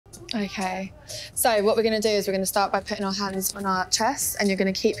Okay, so what we're going to do is we're going to start by putting our hands on our chest, and you're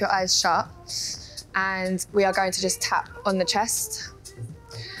going to keep your eyes shut, and we are going to just tap on the chest.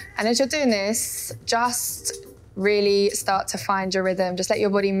 And as you're doing this, just really start to find your rhythm. Just let your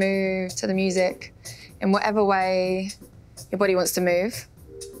body move to the music in whatever way your body wants to move.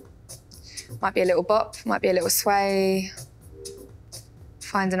 Might be a little bop, might be a little sway.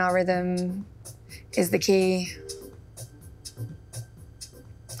 Finding our rhythm is the key.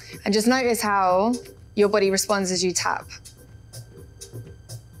 And just notice how your body responds as you tap.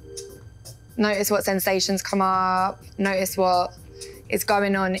 Notice what sensations come up. Notice what is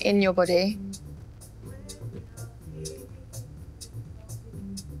going on in your body.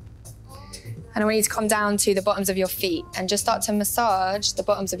 And I want you to come down to the bottoms of your feet and just start to massage the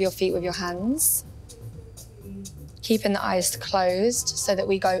bottoms of your feet with your hands. Keeping the eyes closed so that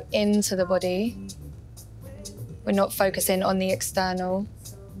we go into the body. We're not focusing on the external.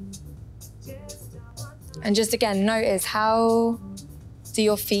 And just again, notice, how do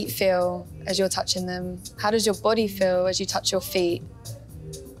your feet feel as you're touching them? How does your body feel as you touch your feet?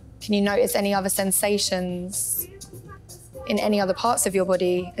 Can you notice any other sensations in any other parts of your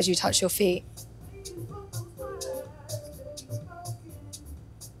body as you touch your feet?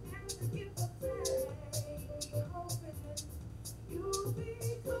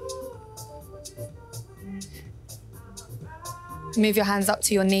 Move your hands up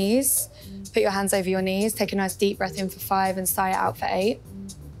to your knees. Put your hands over your knees. Take a nice deep breath in for 5 and sigh it out for 8.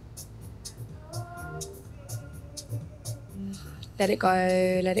 Let it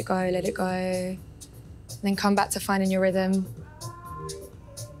go, let it go, let it go. And then come back to finding your rhythm.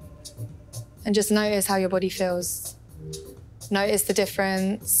 And just notice how your body feels. Notice the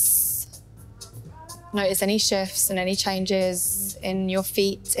difference. Notice any shifts and any changes in your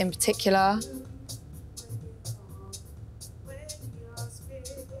feet in particular.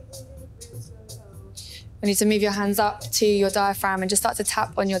 You need to move your hands up to your diaphragm and just start to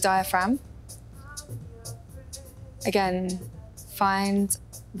tap on your diaphragm. Again, find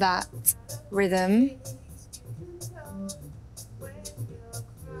that rhythm.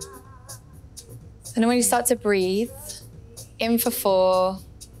 And then when you start to breathe, in for 4,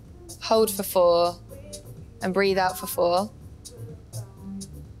 hold for 4, and breathe out for 4.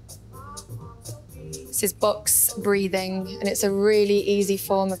 This is box breathing, and it's a really easy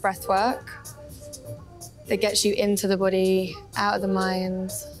form of breath work that gets you into the body, out of the mind.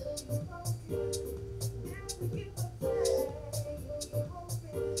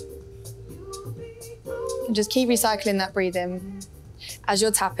 And just keep recycling that breathing as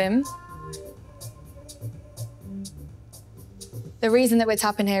you're tapping. The reason that we're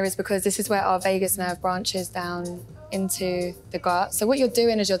tapping here is because this is where our vagus nerve branches down into the gut. So what you're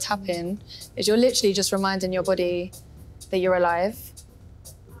doing as you're tapping is you're literally just reminding your body that you're alive.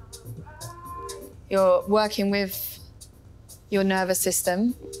 You're working with your nervous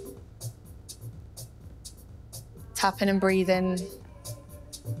system, tapping and breathing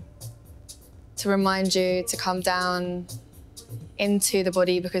to remind you to come down into the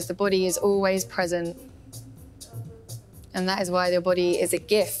body, because the body is always present. And that is why the body is a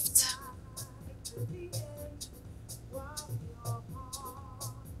gift.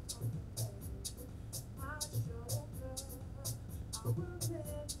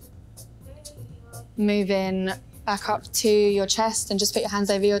 Moving back up to your chest and just put your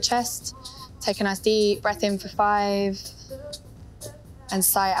hands over your chest. Take a nice deep breath in for 5 and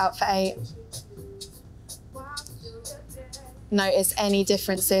sigh it out for 8. Notice any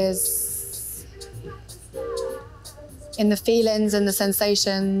differences in the feelings and the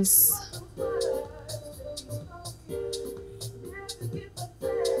sensations.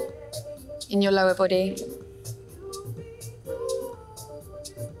 In your lower body.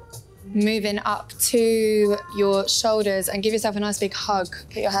 Moving up to your shoulders and give yourself a nice big hug.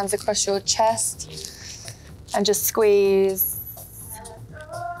 Put your hands across your chest and just squeeze.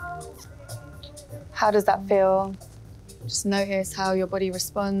 How does that feel? Just notice how your body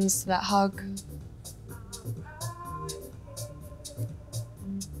responds to that hug.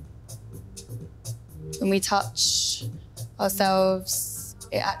 When we touch ourselves,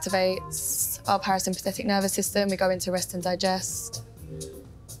 it activates our parasympathetic nervous system. We go into rest and digest.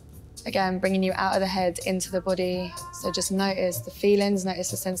 Again, bringing you out of the head into the body. So just notice the feelings,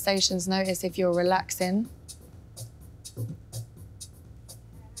 notice the sensations, notice if you're relaxing.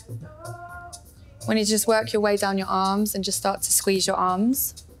 When you just work your way down your arms and just start to squeeze your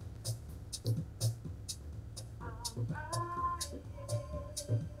arms.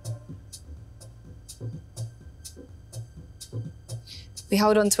 We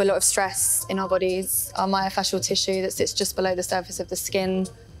hold on to a lot of stress in our bodies, our myofascial tissue that sits just below the surface of the skin.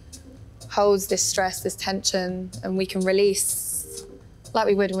 holds this stress, this tension, and we can release like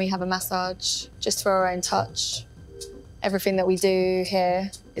we would when we have a massage, just through our own touch. Everything that we do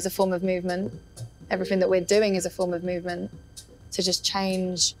here is a form of movement. Everything that we're doing is a form of movement. To just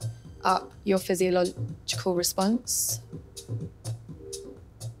change up your physiological response.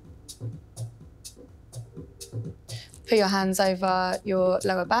 Put your hands over your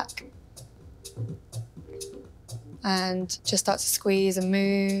lower back and just start to squeeze and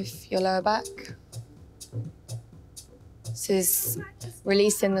move your lower back. This is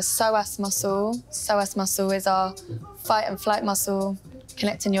releasing the psoas muscle. Psoas muscle is our fight and flight muscle,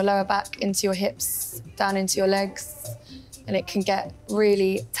 connecting your lower back into your hips, down into your legs, and it can get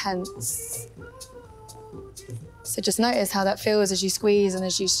really tense. So just notice how that feels as you squeeze and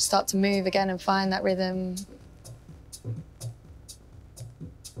as you start to move again and find that rhythm.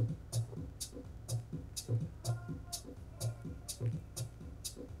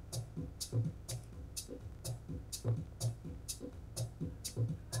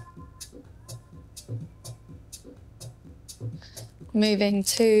 Moving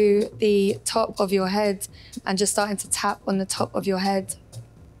to the top of your head and just starting to tap on the top of your head.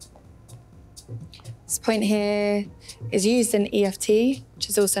 This point here is used in EFT, which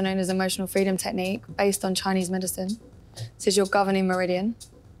is also known as emotional freedom technique, based on Chinese medicine. This is your governing meridian.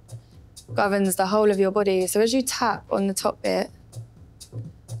 Governs the whole of your body. So as you tap on the top bit,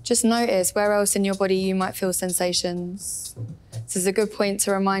 just notice where else in your body you might feel sensations. This is a good point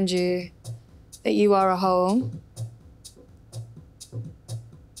to remind you that you are a whole.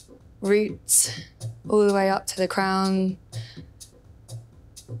 Roots all the way up to the crown,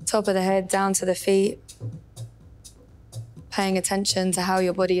 top of the head, down to the feet. Paying attention to how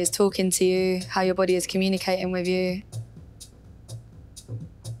your body is talking to you, how your body is communicating with you.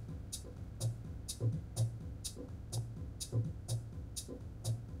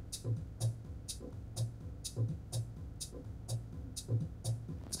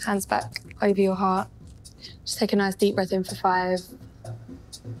 Hands back over your heart. Just take a nice deep breath in for 5.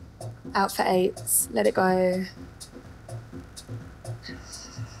 Out for 8, let it go.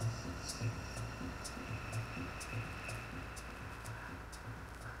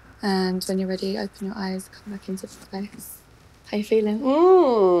 And when you're ready, open your eyes, come back into place. How you feeling?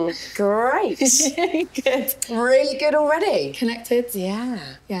 Great. Good. Really good already. Connected? Yeah.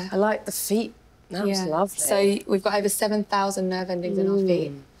 Yeah. I like the feet. That was lovely. So we've got over 7,000 nerve endings in our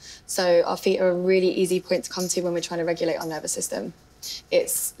feet. So our feet are a really easy point to come to when we're trying to regulate our nervous system.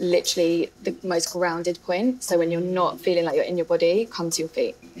 It's literally the most grounded point. So when you're not feeling like you're in your body, come to your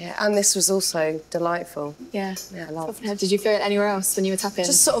feet. Yeah, and this was also delightful. Yeah. Yeah, I loved it. Did you feel it anywhere else when you were tapping?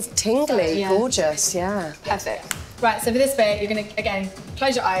 Just sort of tingly, gorgeous, yeah. Perfect. Right, so for this bit, you're gonna, again,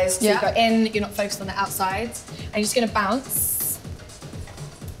 close your eyes. So you go in, you're not focused on the outside. And you're just gonna bounce.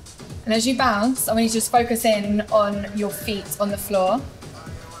 And as you bounce, I want you to just focus in on your feet on the floor.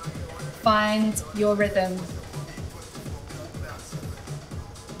 Find your rhythm.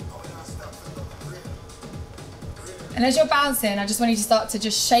 And as you're bouncing, I just want you to start to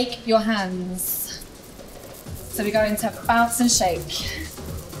just shake your hands. So we go into bounce and shake.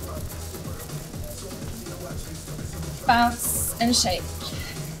 Bounce and shake.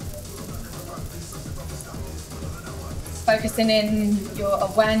 Focusing in your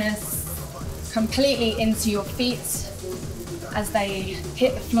awareness completely into your feet as they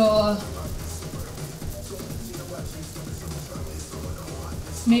hit the floor.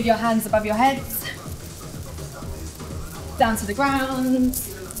 Move your hands above your head, down to the ground,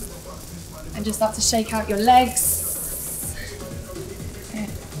 and just start to shake out your legs. Okay.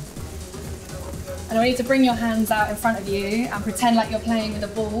 And I want you to bring your hands out in front of you and pretend like you're playing with a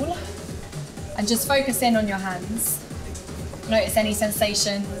ball, and just focus in on your hands. Notice any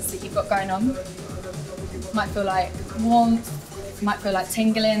sensations that you've got going on. Might feel like warmth, might feel like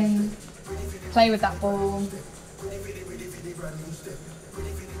tingling. Play with that ball.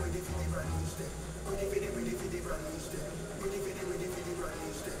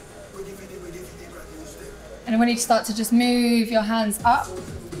 And I want you to start to just move your hands up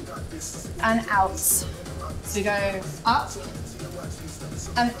and out. So you go up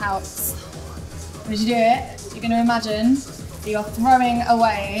and out. And as you do it, you're going to imagine that you're throwing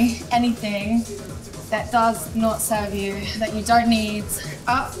away anything that does not serve you, that you don't need.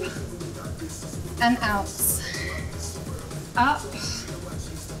 Up and out. Up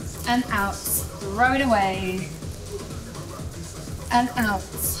and out. Throw it away. And out.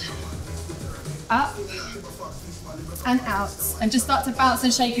 Up and out. And just start to bounce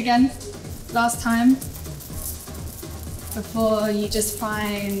and shake again. Last time. Before you just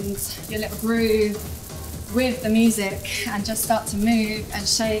find your little groove with the music and just start to move and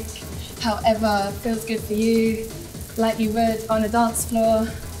shake however feels good for you, like you would on a dance floor.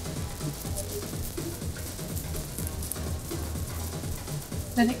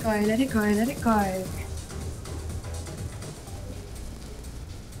 Let it go, let it go, let it go.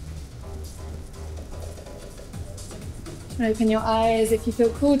 Open your eyes if you feel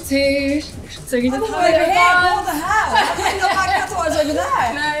called to. So you can just have a little dance. What the hell? I thought I was over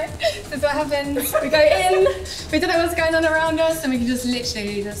there. No, this is what happens. We go in, we don't know what's going on around us, and we can just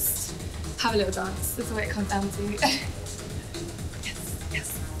literally just have a little dance. That's what it comes down to. Yes,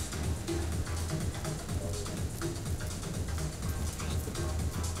 yes.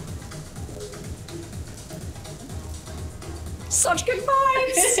 Such good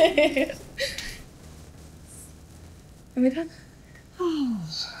vibes. Are we done? Oh,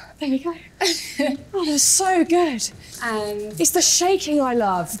 There we go. oh, that's so good. And It's the shaking I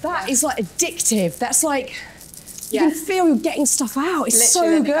love. That is like addictive. That's like, you Yeah. can feel you're getting stuff out. It's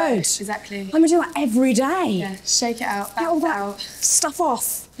literally so let it go. good. Exactly. I'm gonna do that every day. Yeah, shake it out, Get all bounce it that out. stuff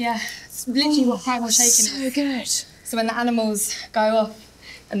off. Yeah, it's literally what primal shaking So is. good. So when the animals go off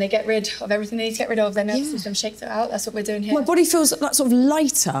and they get rid of everything they need to get rid of, their nervous Yeah. system shakes it out. That's what we're doing here. My body feels like sort of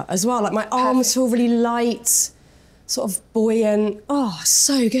lighter as well. Like my arms Perfect. feel really light, sort of buoyant. Oh,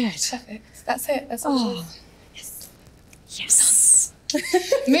 so good. Perfect. That's it. That's all. Oh. Yes.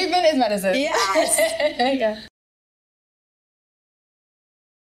 Movement is medicine. Yes. Yeah.